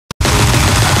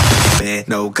screaming,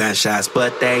 no gunshots,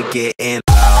 but they getting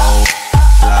low,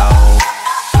 low,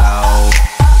 low,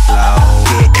 low,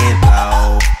 getting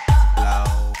low, low.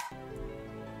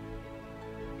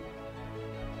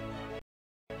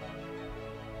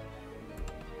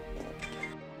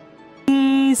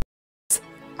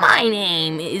 My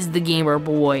name is the Gamer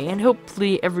Boy, and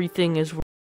hopefully everything is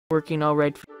working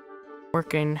alright.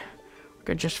 Working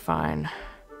just fine.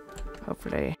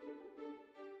 Hopefully.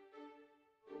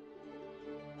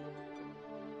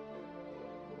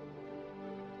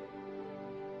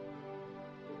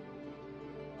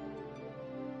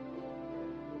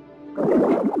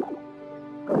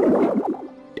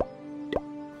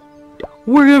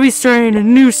 We're gonna be starting a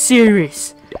new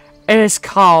series. It's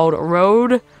called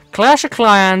Clash of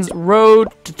Clans Road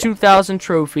to 2,000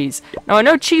 Trophies. Now I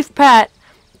know Chief Pat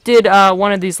did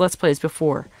one of these Let's Plays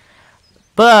before,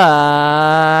 but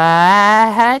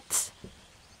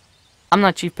I'm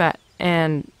not Chief Pat,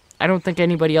 and I don't think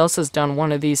anybody else has done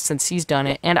one of these since he's done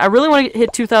it. And I really want to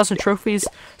hit 2,000 trophies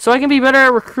so I can be better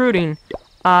at recruiting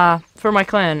for my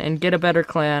clan and get a better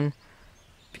clan,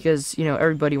 because you know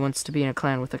everybody wants to be in a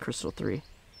clan with a Crystal 3.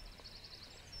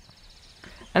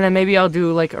 And then maybe I'll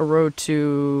do like a road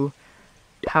to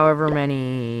however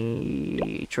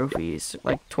many trophies,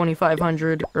 like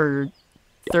 2,500 or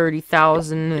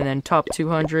 30,000, and then top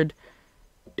 200.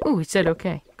 Oh, he said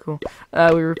okay, cool.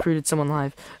 We recruited someone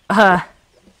live.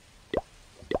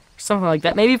 Something like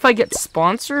that. Maybe if I get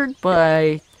sponsored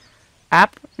by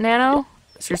App Nano.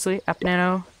 Seriously, App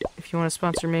Nano, if you want to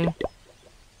sponsor me.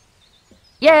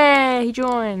 Yay, he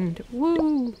joined.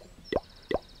 Woo.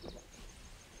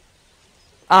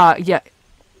 Yeah.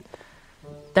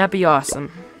 That'd be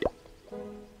awesome.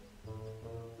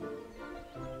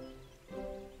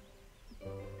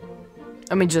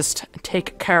 Let me just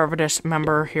take care of this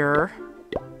member here.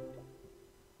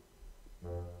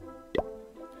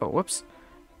 Oh, whoops.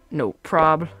 No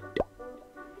prob.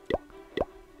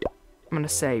 I'm gonna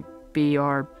say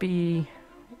BRB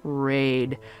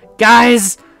raid.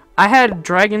 Guys! I had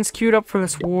dragons queued up for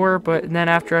this war, but then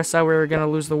after I saw we were gonna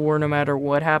lose the war no matter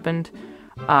what happened,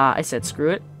 I said screw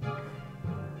it.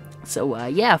 So,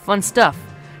 yeah, fun stuff.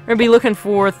 We're gonna be looking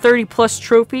for 30+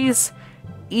 trophies,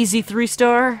 easy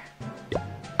 3-star,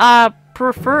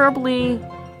 preferably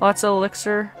lots of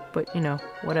elixir, but, you know,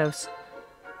 what else?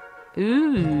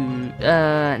 Ooh,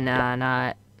 nah,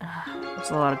 not.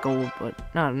 There's a lot of gold, but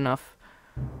not enough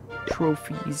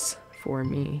trophies for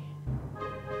me.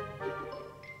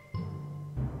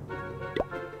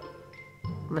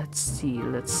 Let's see.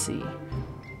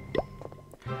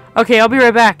 Okay, I'll be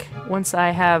right back once I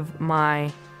have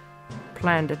my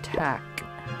planned attack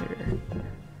here.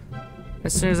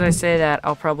 As soon as I say that,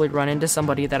 I'll probably run into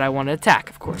somebody that I want to attack,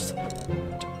 of course.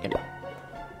 You know.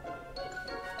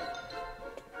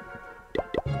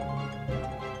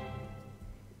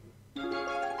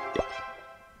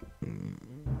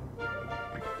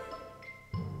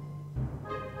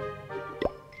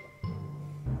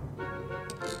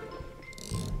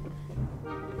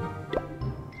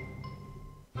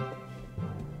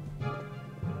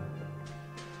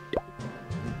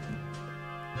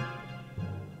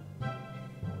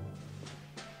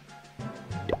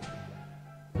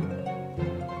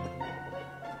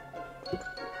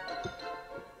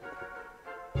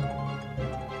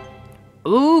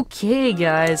 Okay,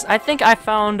 guys, I think I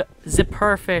found the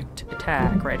perfect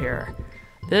attack right here.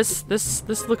 This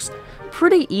looks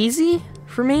pretty easy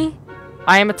for me.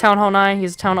 I am a Town Hall 9,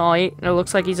 he's a Town Hall 8, and it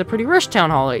looks like he's a pretty rich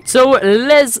Town Hall 8. So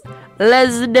let's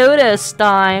do this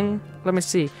thing. Let me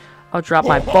see. I'll drop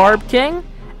my Barb King,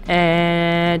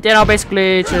 and then I'll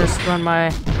basically just run my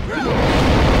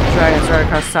dragons right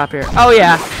across the top here. Oh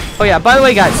yeah, by the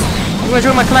way, guys, you wanna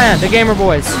join my clan, the Gamer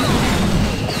Boys.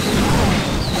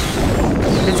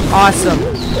 It's awesome.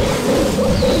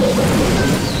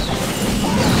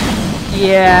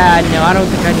 Yeah, no, I don't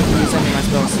think I need to use any of my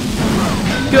spells.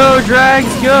 Go, Drags,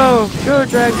 go! Go,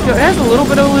 Drags, go! It has a little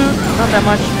bit of loot, not that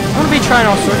much. I'm gonna be trying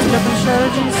all sorts of different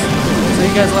strategies, so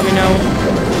you guys let me know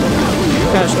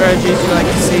what kind of strategies you like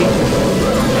to see.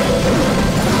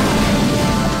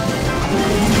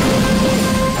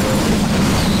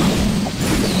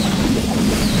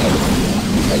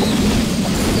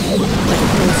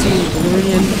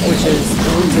 Balloonian, which is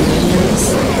balloons and minions,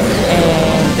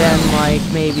 and then like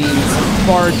maybe some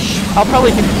Barch. I'll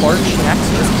probably do Barch next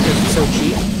just because it's so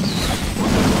cheap.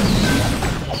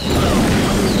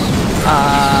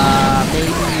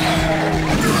 Maybe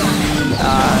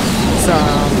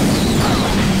some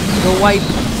Go Wipe,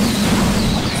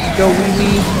 Go Wee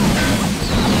Wee.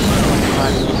 I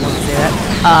don't want to say that.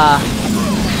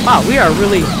 Wow, we are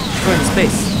really destroying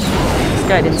space. This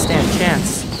guy didn't stand a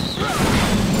chance.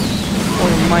 Or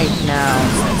we might now.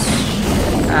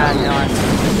 No,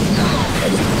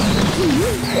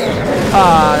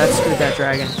 that screwed that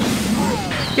dragon.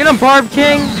 Get him, Barb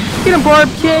King! Get him, Barb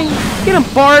King! Get him,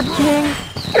 Barb King!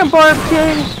 Get him, Barb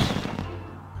King!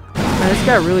 Man, this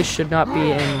guy really should not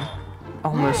be in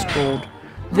almost gold.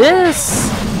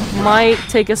 This might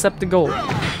take us up to gold.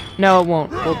 No, it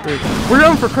won't. Gold 3. We're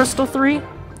going for Crystal 3,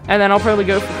 and then I'll probably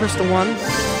go for Crystal 1.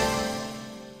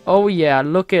 Oh yeah,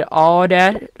 look at all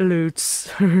that loots.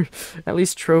 At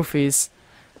least trophies.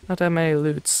 Not that many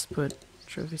loots, but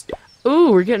trophies.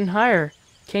 Ooh, we're getting higher.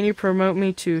 Can you promote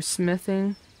me to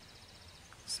smithing?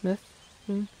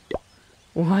 Smithing?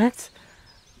 What?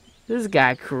 This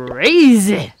guy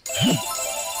crazy!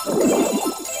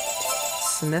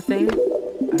 Smithing? I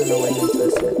don't know what he means by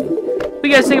smithing. What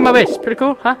you guys think of my base? Pretty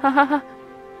cool? Ha ha ha ha.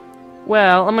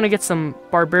 Well, I'm gonna get some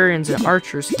barbarians and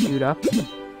archers queued up.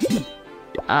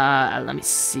 Let me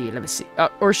see.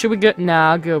 Or should we go?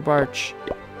 Nah, I'll go Barch.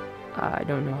 I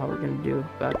don't know how we're gonna do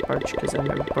about Barch because I've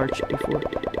never barched before.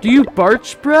 Do you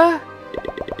Barch, bruh?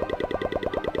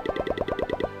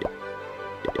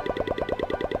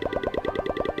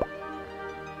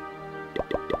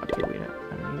 Okay, wait,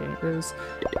 I don't need any of those.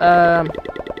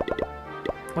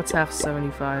 What's half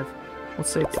 75? Let's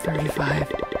say it's 35.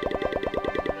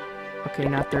 Okay,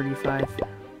 not 35.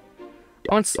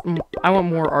 I want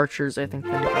more archers, I think,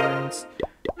 than barbarians.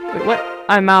 Wait, what?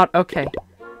 I'm out. Okay.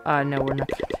 No, we're not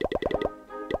gonna do.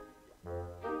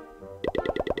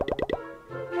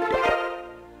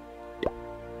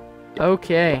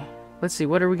 Okay. Let's see,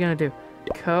 what are we gonna do?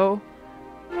 Co?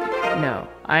 No,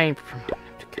 I ain't promoting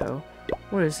him to Co.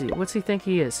 What is he? What's he think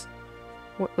he is?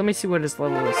 Let me see what his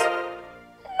level is.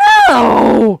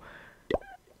 No!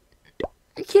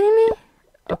 Are you kidding me?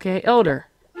 Okay, Elder.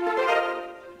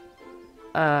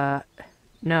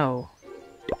 No.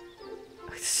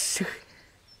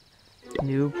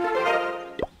 Noob.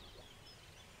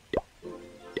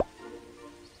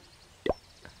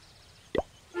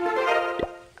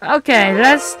 Okay,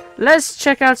 let's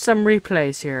check out some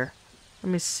replays here.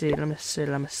 Let me see.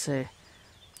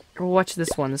 We'll watch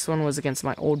this one. This one was against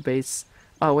my old base.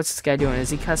 Oh, what's this guy doing? Is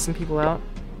he cussing people out?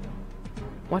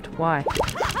 What? Why?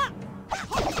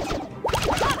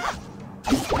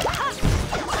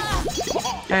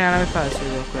 Hang on, let me pause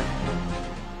here real quick.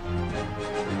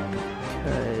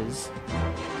 Because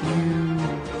you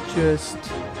just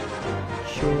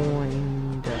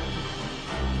joined.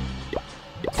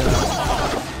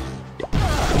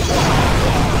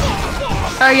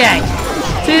 Okay.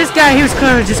 See, this guy, he was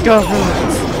clearly just going for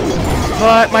loots.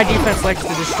 But my defense likes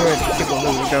to destroy people who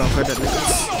are going for the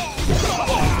loots.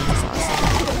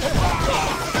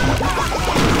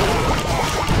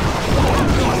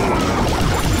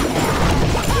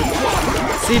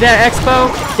 See that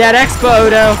expo? That expo,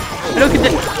 though. Look at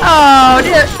that. Oh,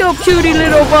 the puny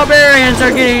little barbarians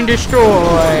are getting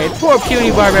destroyed. Poor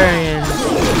puny barbarians.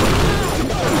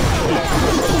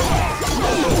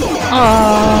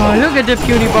 Oh, look at the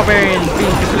puny barbarians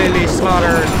being completely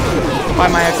slaughtered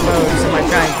by my expos and my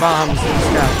giant bombs and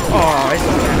stuff. Oh, it's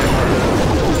kind of hurt.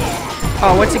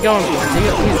 Oh, what's he going for?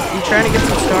 He's trying to get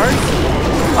some stars?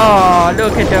 Oh,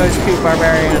 look at those cute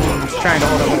barbarians trying to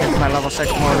hold up against my level 6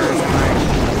 mortars and my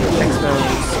expos.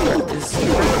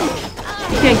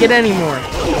 He can't get any more.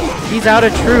 He's out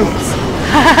of troops.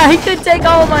 He could take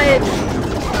all my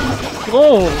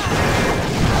gold.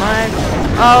 Mine.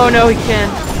 Oh, no, he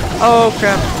can't. Oh,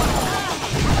 crap.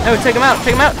 No, take him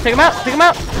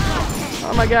out.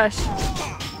 Oh, my gosh.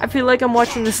 I feel like I'm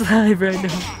watching this live right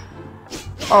now.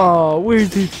 Oh, where's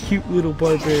these cute little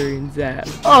barbarians at?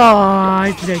 Oh,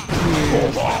 isn't that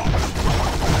cute?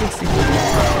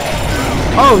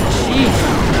 Oh, jeez.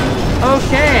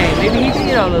 Okay, maybe he can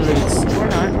get all the loots. Or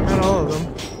not all of them.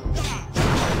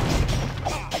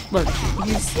 Look,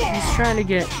 he's trying to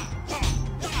get...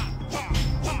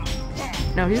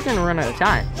 No, he's gonna run out of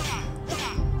time.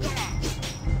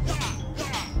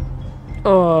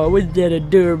 Oh, was that a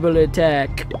durable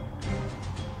attack?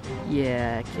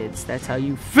 Yeah, kids, that's how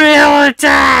you fail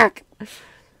attack!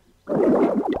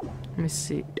 Let me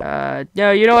see. No,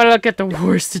 you don't want to look at the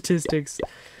war statistics.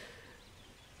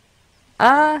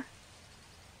 Yeah,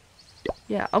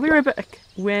 I'll be right back.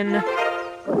 When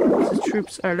the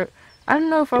troops are... I don't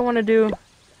know if I want to do...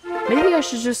 Maybe I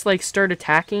should just, like, start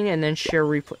attacking and then share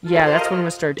replay. Yeah, that's what I'm going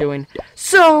to start doing.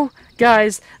 So,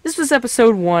 guys, this was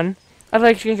episode 1. I'd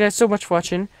like to thank you guys so much for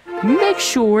watching. Make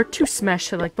sure to smash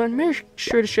that like button. Make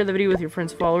sure to share the video with your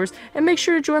friends and followers. And make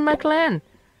sure to join my clan.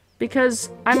 Because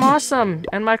I'm awesome.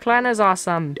 And my clan is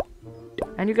awesome.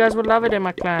 And you guys would love it in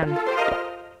my clan.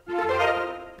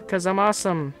 Because I'm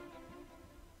awesome.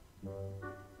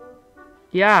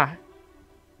 Yeah.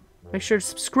 Make sure to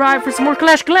subscribe for some more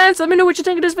Clash Clans. Let me know what you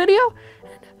think of this video.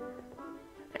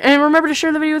 And remember to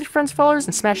share the video with your friends and followers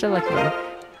and smash that like button.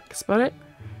 That's about it.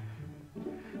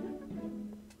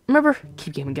 Remember,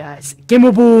 keep gaming, guys.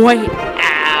 Gamer boy.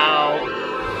 Ow.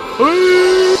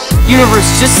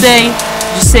 Universe, just say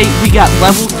we got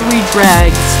level 3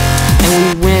 drags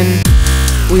and we win.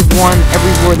 We've won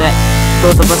every war that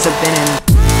both of us have been in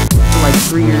for like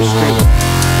 3 years straight.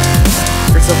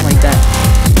 Or something like that.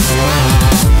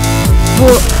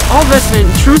 Well, all that's been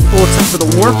truthful except for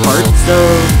the war part, so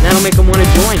that'll make them want to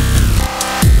join.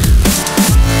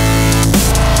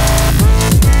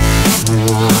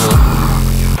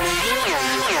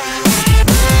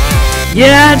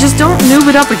 Yeah, just don't noob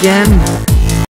it up again.